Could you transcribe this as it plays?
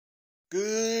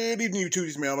Good evening, YouTube.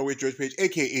 This is man on the way George Page,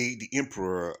 aka the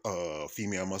Emperor of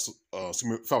Female Muscle,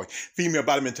 Female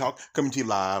Bodyman Talk, coming to you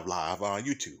live on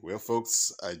YouTube. Well,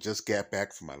 folks, I just got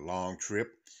back from my long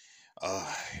trip. Uh,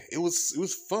 it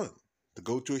was fun to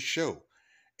go to a show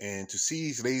and to see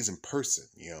these ladies in person,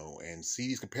 and see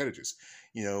these competitors.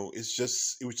 It was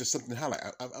just something to highlight.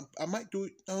 I might do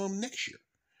it next year.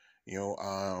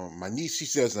 My niece, she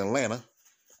says in Atlanta.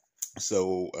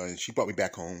 So she brought me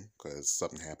back home because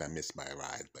something happened. I missed my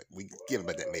ride, but we get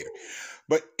about that later.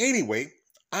 But anyway,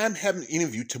 I'm having an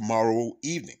interview tomorrow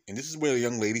evening, and this is where a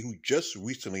young lady who just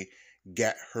recently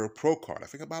got her pro card. I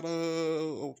think about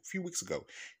a few weeks ago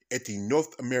at the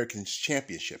North American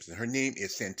Championships, and her name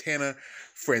is Santana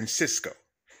Francisco.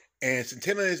 And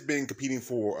Santana has been competing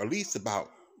for at least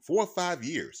about 4 or 5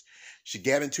 years. She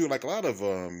got into it like a lot of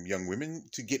young women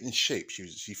to get in shape.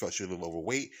 She felt she was a little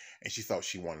overweight, and she thought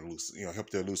she wanted to lose,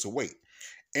 help her lose her weight.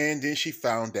 And then she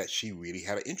found that she really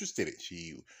had an interest in it.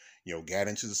 She, got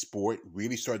into the sport,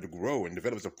 really started to grow and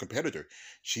develop as a competitor.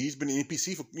 She's been in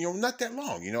NPC for not that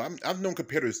long. I've known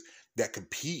competitors that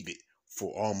competed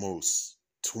for almost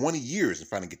 20 years and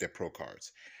finally get their pro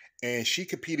cards. And she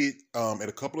competed at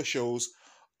a couple of shows.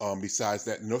 Besides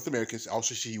that, North Americans.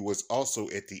 Also, she was also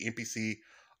at the NPC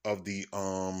of the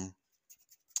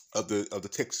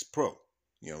Texas Pro.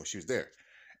 She was there,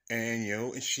 and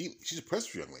and she's a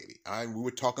impressive young lady. We were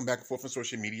talking back and forth on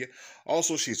social media.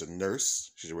 Also, she's a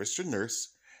nurse. She's a registered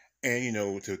nurse,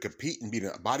 and to compete and be a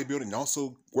bodybuilder and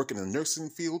also work in the nursing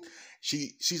field,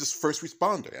 she's a first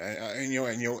responder.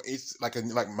 It's like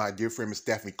my dear friend Miss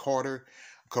Daphne Carter.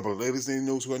 A couple of ladies that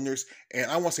knows who are nurse, and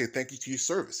I want to say thank you to your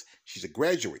service. She's a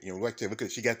graduate. Like to look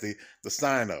at, she got the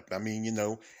sign up.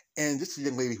 And this is a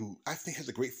young lady who I think has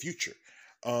a great future.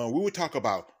 We would talk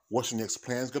about what her next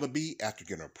plan is going to be after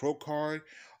getting her pro card.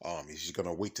 Is she going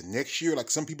to wait till next year like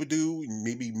some people do and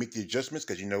maybe make the adjustments?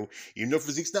 Because,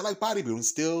 physique's not like bodybuilding.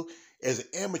 Still, as an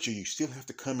amateur, you still have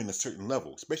to come in a certain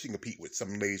level, especially compete with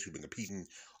some ladies who've been competing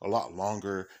a lot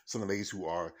longer, some of the ladies who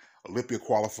are Olympia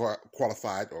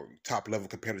qualified or top level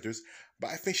competitors.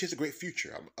 But I think she has a great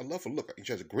future. I love her look. I think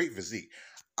she has a great physique.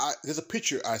 There's a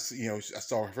picture I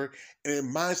saw of her, and it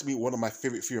reminds me of one of my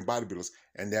favorite female bodybuilders,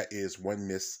 and that is one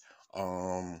Miss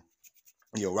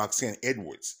Roxanne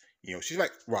Edwards. She's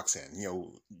like Roxanne.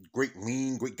 Great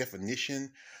lean, great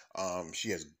definition. She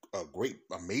has a great,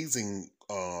 amazing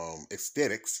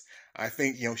aesthetics. I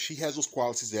think she has those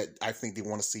qualities that I think they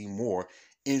want to see more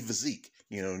in physique.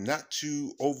 Not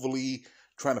too overly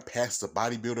trying to pass the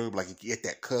bodybuilder like you get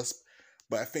that cusp,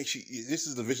 but I think this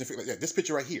is the vision like that. This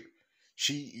picture right here.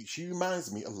 She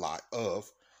reminds me a lot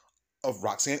of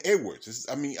Roxanne Edwards.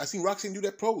 I've seen Roxanne do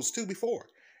that pose too before,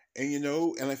 and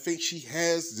and I think she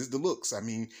has the looks.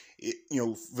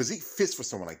 Physique fits for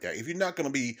someone like that. If you're not going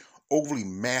to be overly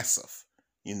massive,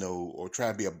 or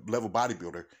try to be a level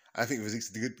bodybuilder, I think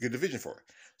physique's a good division for her.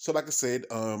 So, like I said,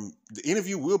 the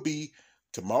interview will be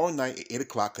tomorrow night at 8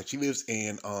 o'clock because she lives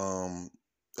in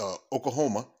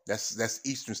Oklahoma. That's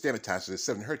Eastern Standard Time, so it's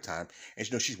 7 her time. And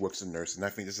she works as a nurse, and I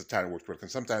think this is the time that works for her.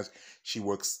 Because sometimes she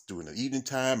works during the evening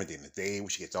time, and then the day when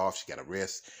she gets off, she got to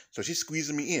rest. So she's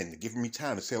squeezing me in, giving me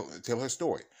time to tell her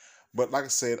story. But like I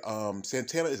said,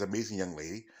 Santana is an amazing young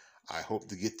lady. I hope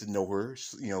to get to know her,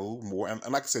 more. And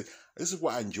like I said, this is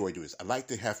what I enjoy doing. I like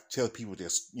to tell people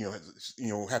this,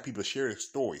 have people share their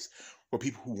stories for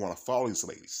people who want to follow these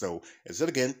ladies. So, as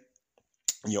again,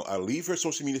 I'll leave her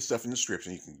social media stuff in the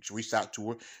description. You can reach out to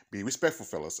her. Be respectful,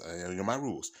 fellas. My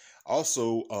rules.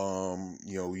 Also,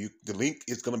 the link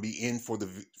is going to be in for the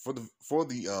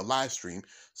live stream.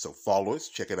 So follow us,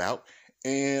 check it out,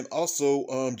 and also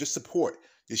just support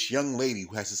this young lady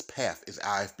who has this path as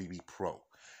IFBB Pro.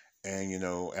 And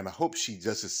and I hope she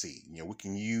does succeed. We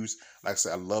can use, like I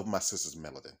said, I love my sister's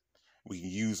melanin. We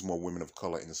can use more women of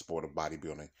color in the sport of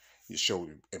bodybuilding. You show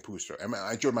and boost her.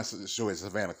 I enjoyed my show at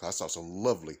Savannah because I saw some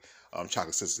lovely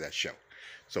chocolate sisters at that show.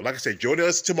 So, like I said, join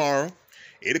us tomorrow,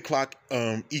 8 o'clock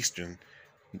Eastern,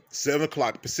 7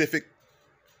 o'clock Pacific,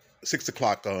 6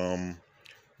 o'clock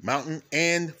Mountain,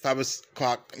 and 5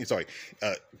 o'clock,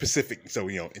 Pacific. So,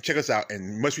 and check us out.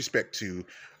 And much respect to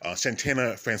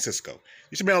Santana Francisco.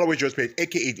 You should be on the way, George Page,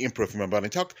 aka the Emperor from my body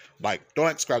talk.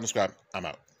 Don't subscribe. I'm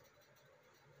out.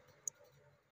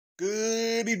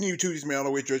 Good evening, YouTube. This is man on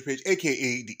the way, George Page,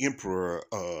 aka the Emperor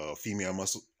of Female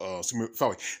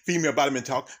Bodyman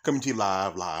Talk, coming to you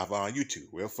live on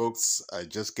YouTube. Well, folks, I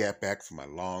just got back from my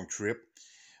long trip.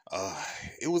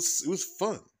 It was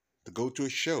fun to go to a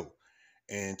show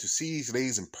and to see these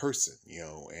ladies in person,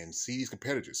 and see these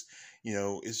competitors. It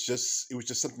was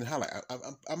just something to highlight.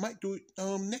 I might do it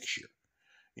next year.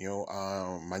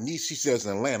 My niece, she says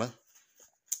in Atlanta.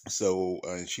 So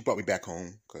she brought me back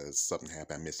home because something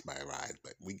happened. I missed my ride,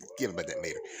 but we get about that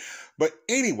later. But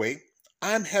anyway,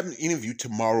 I'm having an interview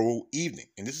tomorrow evening,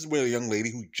 and this is with a young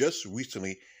lady who just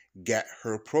recently got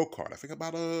her pro card. I think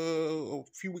about a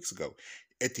few weeks ago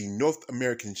at the North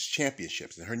American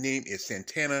Championships, and her name is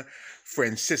Santana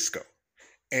Francisco.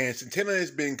 And Santana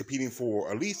has been competing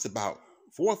for at least about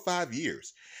 4 or 5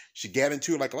 years. She got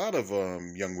into it like a lot of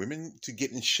young women to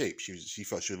get in shape. She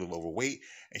felt she was a little overweight,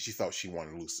 and she thought she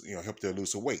wanted to lose, help her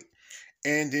lose her weight.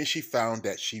 And then she found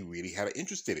that she really had an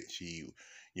interest in it. She,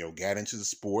 got into the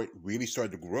sport, really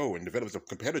started to grow and develop as a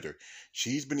competitor.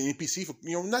 She's been in NPC for,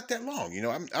 not that long.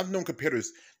 I've known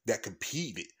competitors that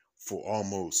competed for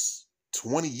almost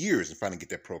 20 years and finally get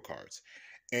their pro cards.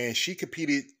 And she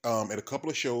competed at a couple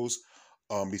of shows.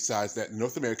 Besides that,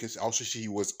 North Americans. Also, she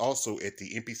was also at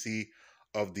the NPC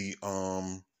of the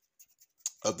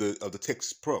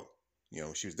Texas Pro.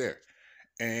 She was there.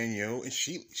 And and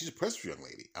she's a impressive young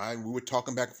lady. We were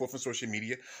talking back and forth on social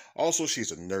media. Also,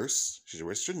 she's a nurse. She's a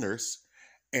registered nurse,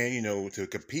 and to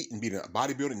compete and be a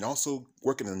bodybuilder and also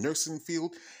work in the nursing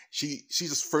field,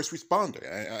 she's a first responder.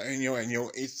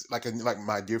 It's like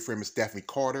my dear friend Miss Daphne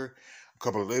Carter, a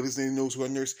couple of ladies that knows who are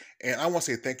nurse, and I want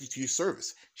to say thank you to your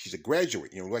service. She's a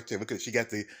graduate. Like to look at it, she got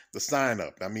the sign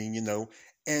up.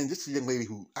 And this is a young lady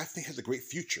who I think has a great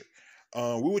future.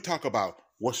 We would talk about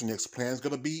what's her next plan is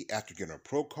going to be after getting her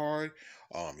pro card.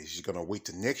 Is she going to wait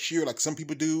till next year like some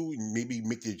people do and maybe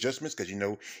make the adjustments? Because,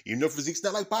 physique's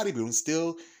not like bodybuilding.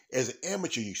 Still, as an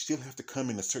amateur, you still have to come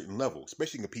in a certain level,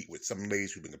 especially compete with some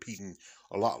ladies who've been competing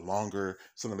a lot longer,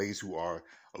 some of the ladies who are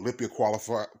Olympia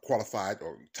qualified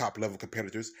or top level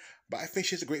competitors. But I think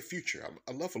she has a great future.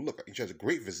 I love her look. I think she has a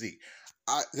great physique.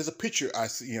 There's a picture I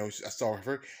saw of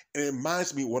her, and it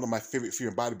reminds me of one of my favorite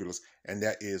female bodybuilders, and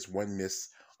that is one Miss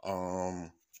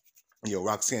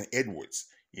Roxanne Edwards.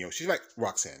 She's like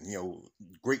Roxanne.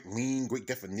 Great lean, great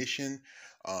definition.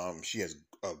 She has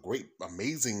a great,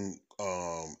 amazing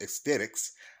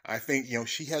aesthetics. I think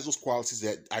she has those qualities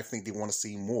that I think they want to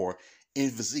see more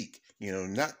in physique.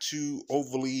 Not too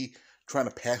overly trying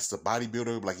to pass the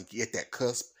bodybuilder like you get that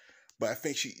cusp, but I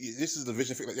think this is the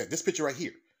vision like that. This picture right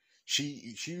here.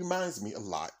 She reminds me a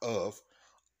lot of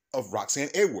Roxanne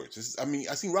Edwards.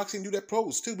 I've seen Roxanne do that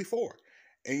pose too before,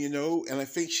 and and I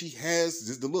think she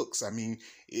has the looks.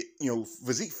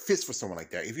 Physique fits for someone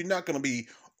like that. If you're not going to be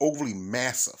overly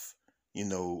massive,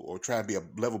 or try to be a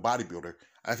level bodybuilder,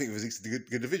 I think physique's a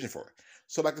good division for her.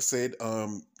 So, like I said,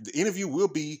 the interview will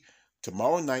be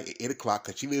tomorrow night at 8 o'clock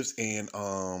because she lives in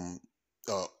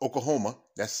Oklahoma.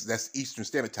 That's Eastern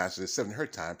Standard Time, so it's 7 her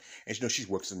time. And she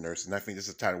works as a nurse, and I think this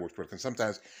is the time that works for her. Because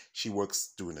sometimes she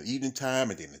works during the evening time,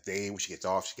 and then the day when she gets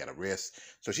off, she got to rest.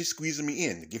 So she's squeezing me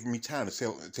in, giving me time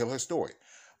to tell her story.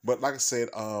 But like I said,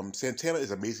 Santana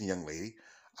is an amazing young lady.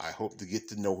 I hope to get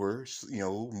to know her,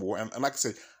 more. And like I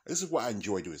said, this is what I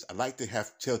enjoy doing. I like to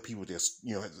tell people this,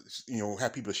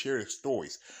 have people share their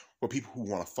stories for people who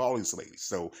want to follow these ladies.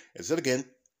 So, as again,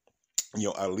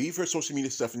 I'll leave her social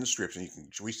media stuff in the description. You can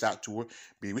reach out to her.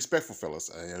 Be respectful, fellas.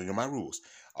 My rules.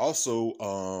 Also,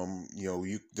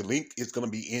 the link is going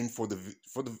to be in for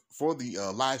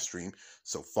the live stream.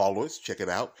 So follow us, check it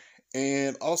out,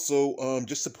 and also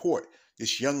just support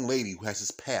this young lady who has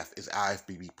this path as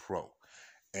IFBB Pro.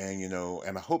 And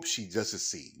and I hope she does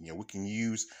succeed. We can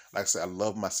use, like I said, I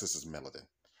love my sister's melanin.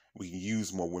 We can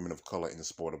use more women of color in the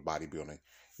sport of bodybuilding.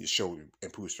 The show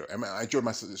improves her. I enjoyed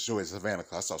my sister's show at Savannah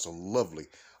because I saw some lovely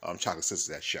chocolate sisters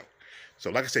at that show. So,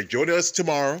 like I said, join us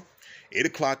tomorrow, 8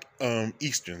 o'clock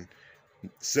Eastern,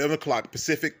 7 o'clock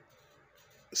Pacific,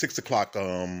 6 o'clock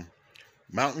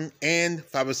Mountain, and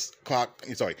 5 o'clock,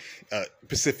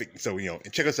 Pacific. So,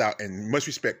 and check us out. And much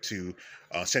respect to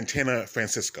Santana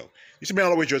Francisco. You should be all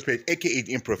the way to George Page, a.k.a.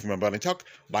 the Emperor from my body talk.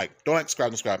 Don't like,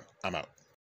 subscribe. I'm out.